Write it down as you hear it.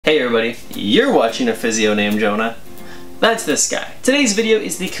Hey everybody, you're watching a physio named Jonah. That's this guy. Today's video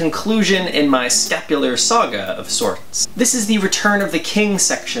is the conclusion in my scapular saga of sorts. This is the Return of the King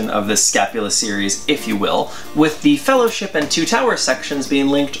section of this scapula series, if you will, with the Fellowship and Two Towers sections being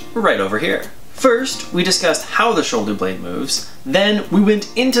linked right over here. First, we discussed how the shoulder blade moves, then we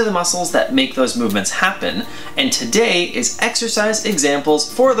went into the muscles that make those movements happen, and today is exercise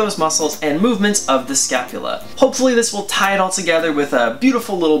examples for those muscles and movements of the scapula. Hopefully this will tie it all together with a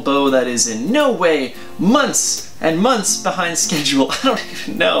beautiful little bow that is in no way months and months behind schedule. I don't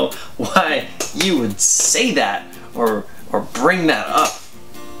even know why you would say that or bring that up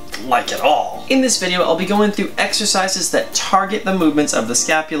like at all. In this video, I'll be going through exercises that target the movements of the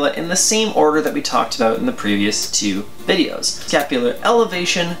scapula in the same order that we talked about in the previous two videos. Scapular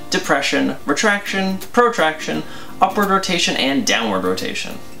elevation, depression, retraction, protraction, upward rotation, and downward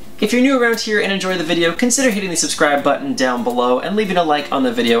rotation. If you're new around here and enjoy the video, consider hitting the subscribe button down below, and leaving a like on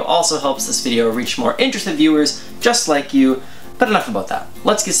the video also helps this video reach more interested viewers just like you. But enough about that.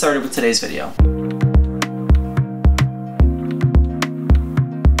 Let's get started with today's video.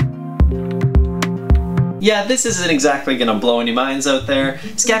 Yeah, this isn't exactly gonna blow any minds out there.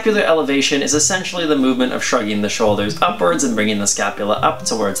 Scapular elevation is essentially the movement of shrugging the shoulders upwards and bringing the scapula up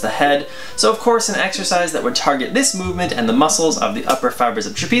towards the head. So of course an exercise that would target this movement and the muscles of the upper fibers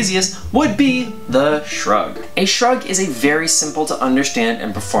of trapezius would be the shrug. A shrug is a very simple to understand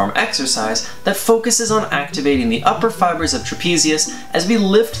and perform exercise that focuses on activating the upper fibers of trapezius as we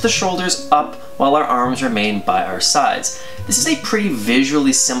lift the shoulders up while our arms remain by our sides. This is a pretty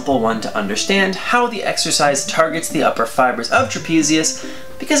visually simple one to understand how the exercise targets the upper fibers of trapezius,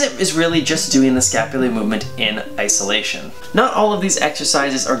 because it is really just doing the scapular movement in isolation. Not all of these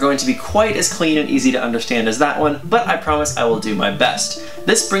exercises are going to be quite as clean and easy to understand as that one, but I promise I will do my best.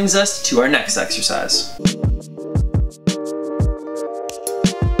 This brings us to our next exercise.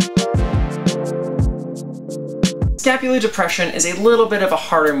 Scapular depression is a little bit of a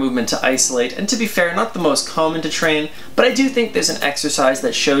harder movement to isolate, and to be fair, not the most common to train, but I do think there's an exercise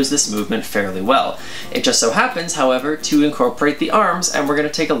that shows this movement fairly well. It just so happens, however, to incorporate the arms, and we're going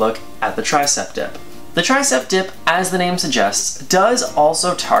to take a look at the tricep dip. The tricep dip, as the name suggests, does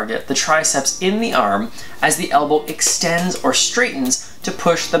also target the triceps in the arm as the elbow extends or straightens to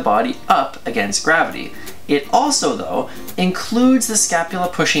push the body up against gravity. It also, though, includes the scapula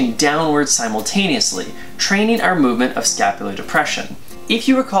pushing downwards simultaneously, training our movement of scapular depression. If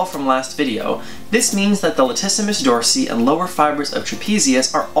you recall from last video, this means that the latissimus dorsi and lower fibers of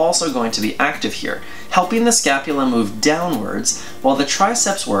trapezius are also going to be active here, helping the scapula move downwards while the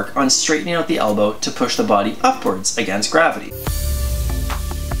triceps work on straightening out the elbow to push the body upwards against gravity.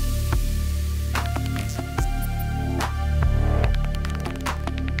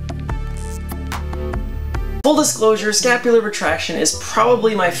 Full disclosure, scapular retraction is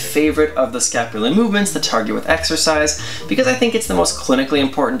probably my favorite of the scapular movements to target with exercise, because I think it's the most clinically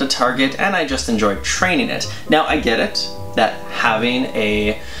important to target and I just enjoy training it. Now I get it, that having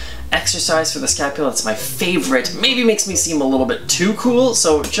a exercise for the scapula that's my favorite maybe makes me seem a little bit too cool,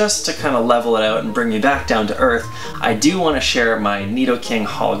 so just to kind of level it out and bring me back down to earth, I do want to share my Nidoking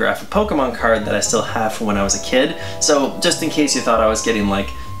holographic Pokemon card that I still have from when I was a kid. So just in case you thought I was getting like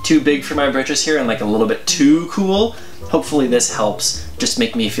too big for my britches here and like a little bit too cool, hopefully this helps just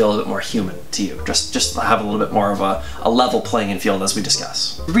make me feel a bit more human to you. Just have a little bit more of a level playing field as we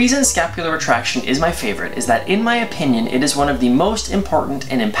discuss. The reason scapular retraction is my favorite is that, in my opinion, it is one of the most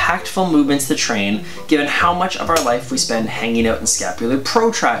important and impactful movements to train, given how much of our life we spend hanging out in scapular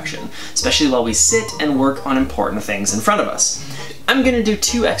protraction, especially while we sit and work on important things in front of us. I'm gonna do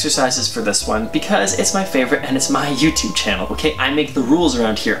two exercises for this one because it's my favorite and it's my YouTube channel, okay? I make the rules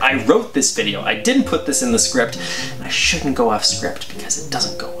around here. I wrote this video. I didn't put this in the script, and I shouldn't go off script because it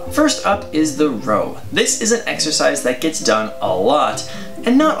doesn't go well. First up is the row. This is an exercise that gets done a lot,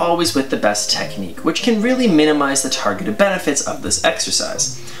 and not always with the best technique, which can really minimize the targeted benefits of this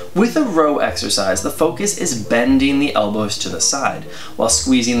exercise. With a row exercise, the focus is bending the elbows to the side while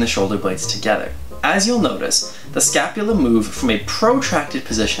squeezing the shoulder blades together. As you'll notice, the scapula move from a protracted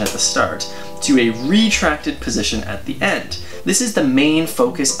position at the start to a retracted position at the end. This is the main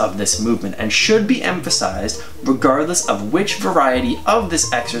focus of this movement and should be emphasized regardless of which variety of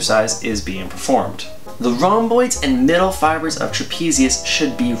this exercise is being performed. The rhomboids and middle fibers of trapezius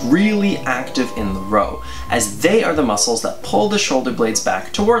should be really active in the row, as they are the muscles that pull the shoulder blades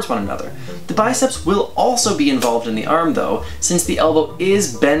back towards one another. The biceps will also be involved in the arm though, since the elbow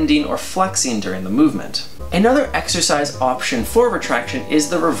is bending or flexing during the movement. Another exercise option for retraction is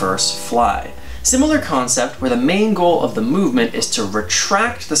the reverse fly. Similar concept where the main goal of the movement is to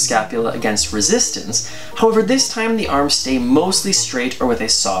retract the scapula against resistance, however this time the arms stay mostly straight or with a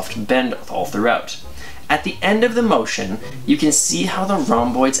soft bend all throughout. At the end of the motion, you can see how the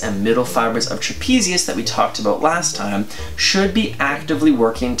rhomboids and middle fibers of trapezius that we talked about last time should be actively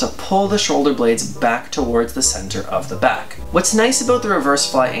working to pull the shoulder blades back towards the center of the back. What's nice about the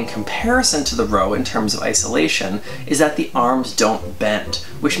reverse fly in comparison to the row in terms of isolation is that the arms don't bend,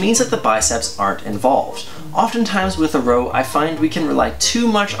 which means that the biceps aren't involved. Oftentimes with a row, I find we can rely too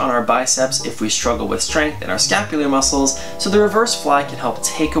much on our biceps if we struggle with strength in our scapular muscles, so the reverse fly can help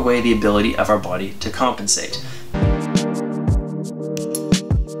take away the ability of our body to compensate.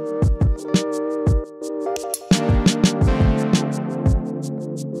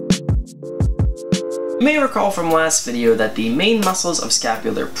 You may recall from last video that the main muscles of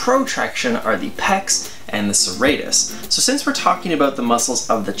scapular protraction are the pecs and the serratus. So since we're talking about the muscles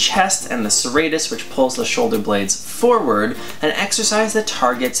of the chest and the serratus, which pulls the shoulder blades forward, an exercise that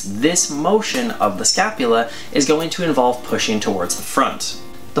targets this motion of the scapula is going to involve pushing towards the front.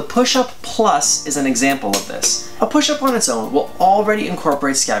 The push-up plus is an example of this. A push-up on its own will already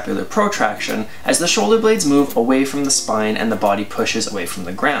incorporate scapular protraction as the shoulder blades move away from the spine and the body pushes away from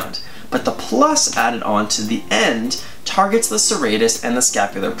the ground. But the plus added on to the end targets the serratus and the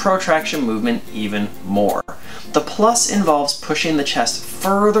scapular protraction movement even more. The plus involves pushing the chest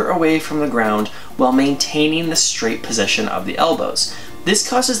further away from the ground while maintaining the straight position of the elbows. This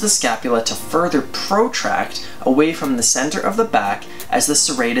causes the scapula to further protract away from the center of the back as the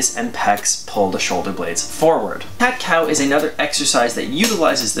serratus and pecs pull the shoulder blades forward. Cat-cow is another exercise that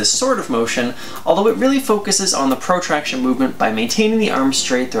utilizes this sort of motion, although it really focuses on the protraction movement by maintaining the arms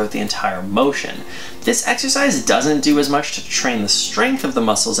straight throughout the entire motion. This exercise doesn't do as much to train the strength of the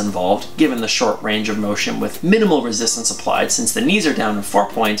muscles involved, given the short range of motion with minimal resistance applied since the knees are down in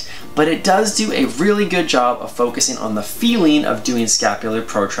 4-point, but it does do a really good job of focusing on the feeling of doing scapular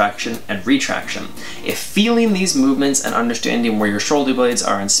protraction and retraction. If feeling these movements and understanding where your shoulder blades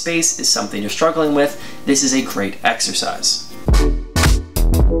are in space is something you're struggling with, this is a great exercise.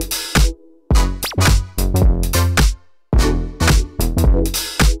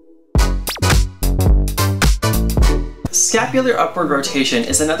 Scapular upward rotation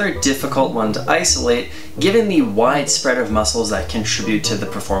is another difficult one to isolate given the wide spread of muscles that contribute to the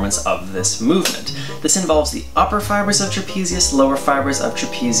performance of this movement. This involves the upper fibers of trapezius, lower fibers of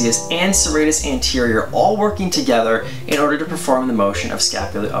trapezius, and serratus anterior all working together in order to perform the motion of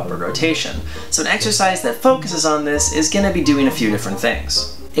scapular upward rotation. So an exercise that focuses on this is going to be doing a few different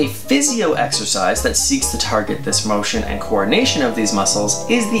things. A physio exercise that seeks to target this motion and coordination of these muscles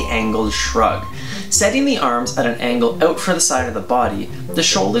is the angled shrug. Setting the arms at an angle out for the side of the body, the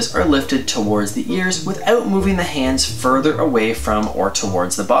shoulders are lifted towards the ears without moving the hands further away from or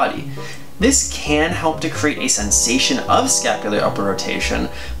towards the body. This can help to create a sensation of scapular upward rotation,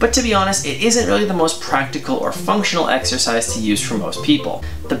 but to be honest, it isn't really the most practical or functional exercise to use for most people.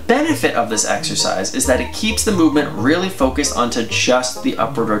 The benefit of this exercise is that it keeps the movement really focused onto just the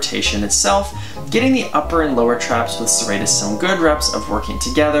upward rotation itself, getting the upper and lower traps with serratus some good reps of working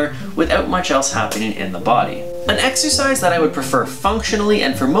together without much else happening in the body. An exercise that I would prefer functionally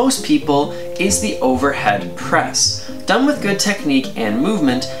and for most people is the overhead press. Done with good technique and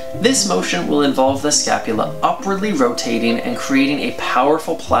movement, this motion will involve the scapula upwardly rotating and creating a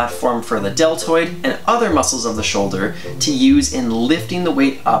powerful platform for the deltoid and other muscles of the shoulder to use in lifting the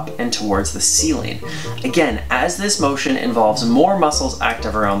weight up and towards the ceiling. Again, as this motion involves more muscles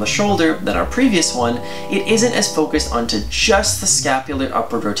active around the shoulder than our previous one, it isn't as focused onto just the scapular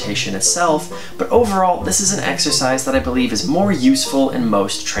upward rotation itself, but overall this is an exercise that I believe is more useful in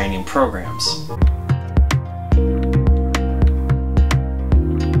most training programs.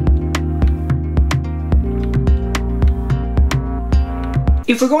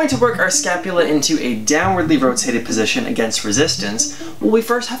 If we're going to work our scapula into a downwardly rotated position against resistance, well, we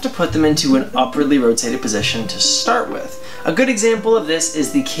first have to put them into an upwardly rotated position to start with. A good example of this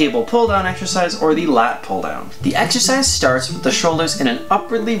is the cable pull-down exercise or the lat pull-down. The exercise starts with the shoulders in an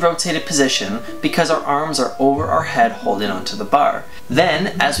upwardly rotated position because our arms are over our head holding onto the bar.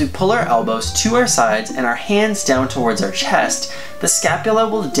 Then, as we pull our elbows to our sides and our hands down towards our chest, the scapula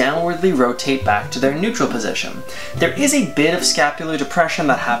will downwardly rotate back to their neutral position. There is a bit of scapular depression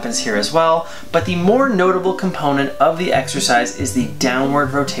that happens here as well, but the more notable component of the exercise is the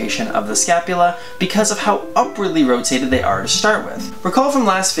downward rotation of the scapula because of how upwardly rotated they are to start with. Recall from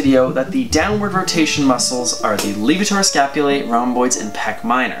last video that the downward rotation muscles are the levator scapulae, rhomboids, and pec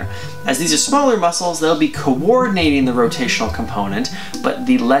minor. As these are smaller muscles, they'll be coordinating the rotational component, but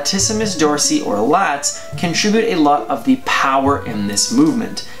the latissimus dorsi or lats contribute a lot of the power in this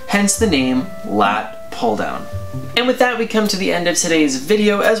movement. hence the name lat pull-down. And with that, we come to the end of today's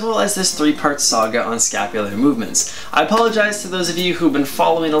video, as well as this 3-part saga on scapular movements. I apologize to those of you who've been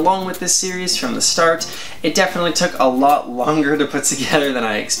following along with this series from the start. It definitely took a lot longer to put together than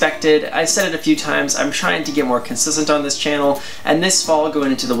I expected. I said it a few times, I'm trying to get more consistent on this channel, and this fall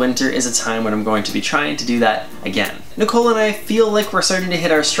going into the winter is a time when I'm going to be trying to do that again. Nicole and I feel like we're starting to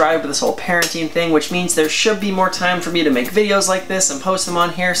hit our stride with this whole parenting thing, which means there should be more time for me to make videos like this and post them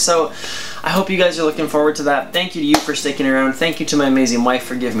on here, so I hope you guys are looking forward to that. Thank you to you for sticking around. Thank you to my amazing wife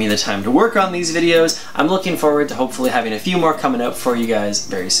for giving me the time to work on these videos. I'm looking forward to hopefully having a few more coming out for you guys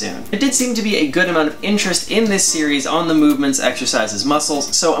very soon. There did seem to be a good amount of interest in this series on the movements, exercises,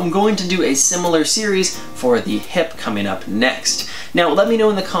 muscles, so I'm going to do a similar series for the hip coming up next. Now, let me know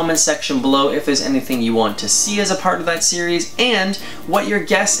in the comments section below if there's anything you want to see as a part of that series, and what your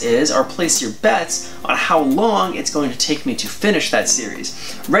guess is, or place your bets on how long it's going to take me to finish that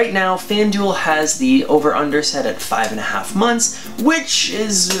series. Right now, FanDuel has the over-under set at 5.5 months, which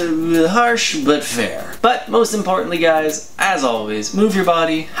is harsh but fair. But most importantly, guys, as always, move your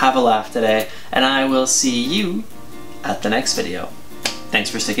body, have a laugh today, and I will see you at the next video. Thanks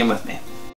for sticking with me.